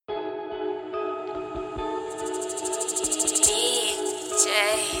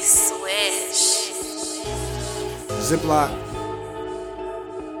SWISH. Ziploc.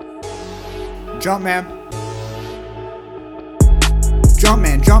 Jumpman.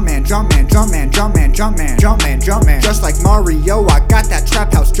 Jumpman, Jumpman, Jumpman, Jumpman, Jumpman, Jumpman, Jumpman, Jumpman. Just like Mario, I got that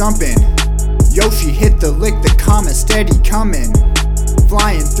trap house jumping. Yoshi hit the lick, the comma steady coming.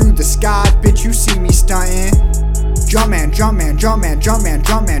 Flying through the sky, bitch, you see me stunting. Jumpman, Jumpman, Jumpman, Jumpman,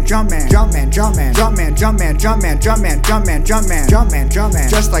 Jumpman, Jumpman, Jumpman, Jumpman, Jumpman, Jumpman, Jumpman, Jumpman, Jumpman, Jumpman, Jumpman, Jumpman.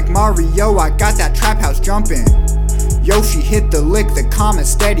 Just like Mario, I got that trap house jumping. Yoshi hit the lick, the comma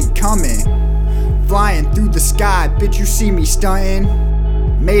steady coming. Flying through the sky, bitch, you see me stunting.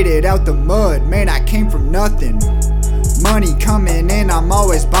 Made it out the mud, man, I came from nothing. Money coming in, I'm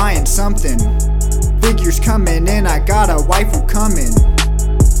always buying something. Figures coming in, I got a waifu coming.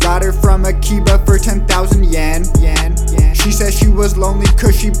 Got her from Akiba for 10,000 yen. She said she was lonely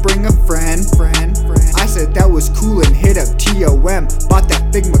cause she bring a friend. I said that was cool and hit up TOM. Bought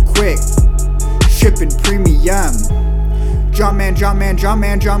that Figma quick, shipping premium. Jumpman, Jumpman,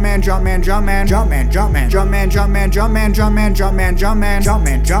 Jumpman, Jumpman, Jumpman, Jumpman, Jumpman, Jumpman, Jumpman, Jumpman, Jumpman, Jumpman, Jumpman, Jumpman,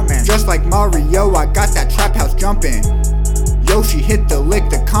 Jumpman, Jumpman. Just like Mario, I got that trap house jumping. Yoshi hit the lick,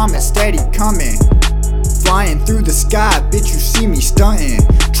 the comet steady coming. Flying through the sky, bitch, you see me stunting.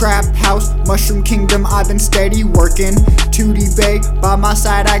 Trap house, Mushroom Kingdom, I've been steady working. 2D Bay, by my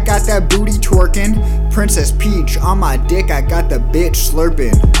side, I got that booty twerking. Princess Peach, on my dick, I got the bitch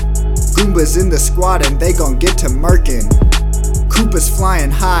slurping. Goombas in the squad and they gon' get to murkin'. Koopas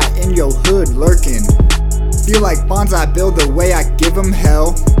flying high in your hood lurking. Feel like Bonsai Bill the way I give him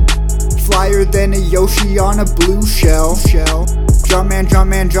hell. Flyer than a Yoshi on a blue shell. Jumpman,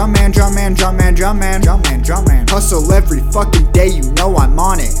 Jumpman, Jumpman, Jumpman, Jumpman, Jumpman, Jumpman, Jumpman. Hustle every fucking day, you know I'm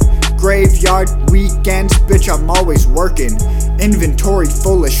on it. Graveyard weekends, bitch, I'm always working. Inventory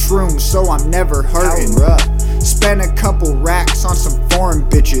full of shrooms, so I'm never hurting. Spend a couple racks on some foreign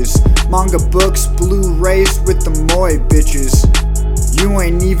bitches. Manga books, Blu-rays with the Moy bitches. You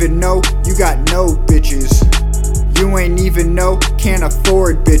ain't even know, you got no bitches. You ain't even know, can't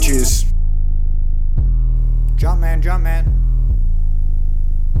afford bitches. Jumpman, Jumpman.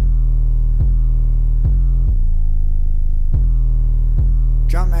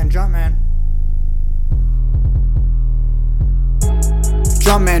 Jumpman, Jumpman.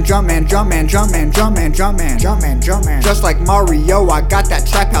 Jumpman, Jumpman, Jumpman, Jumpman, Jumpman, Jumpman, Jumpman, Jumpman. Just like Mario, I got that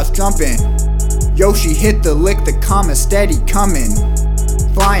trap house jumping. Yoshi hit the lick, the comma steady coming.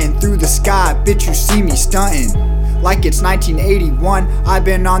 Flying through the sky, bitch, you see me stunting. Like it's 1981, I've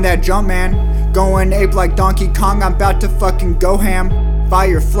been on that Jumpman. Going ape like Donkey Kong, I'm about to fucking go ham.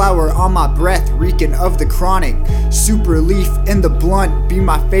 Fire flower on my breath, reeking of the chronic. Super leaf in the blunt, be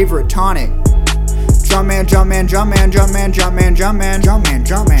my favorite tonic. Jumpman, Jumpman, Jumpman, Jumpman, Jumpman, Jumpman, Jumpman,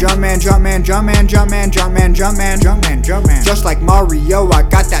 Jumpman, Jumpman, Jumpman, Jumpman, Jumpman, Jumpman, Jumpman, Jumpman, Jumpman. Just like Mario, I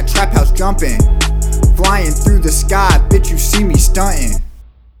got that trap house jumping. Flying through the sky, bitch, you see me stunting.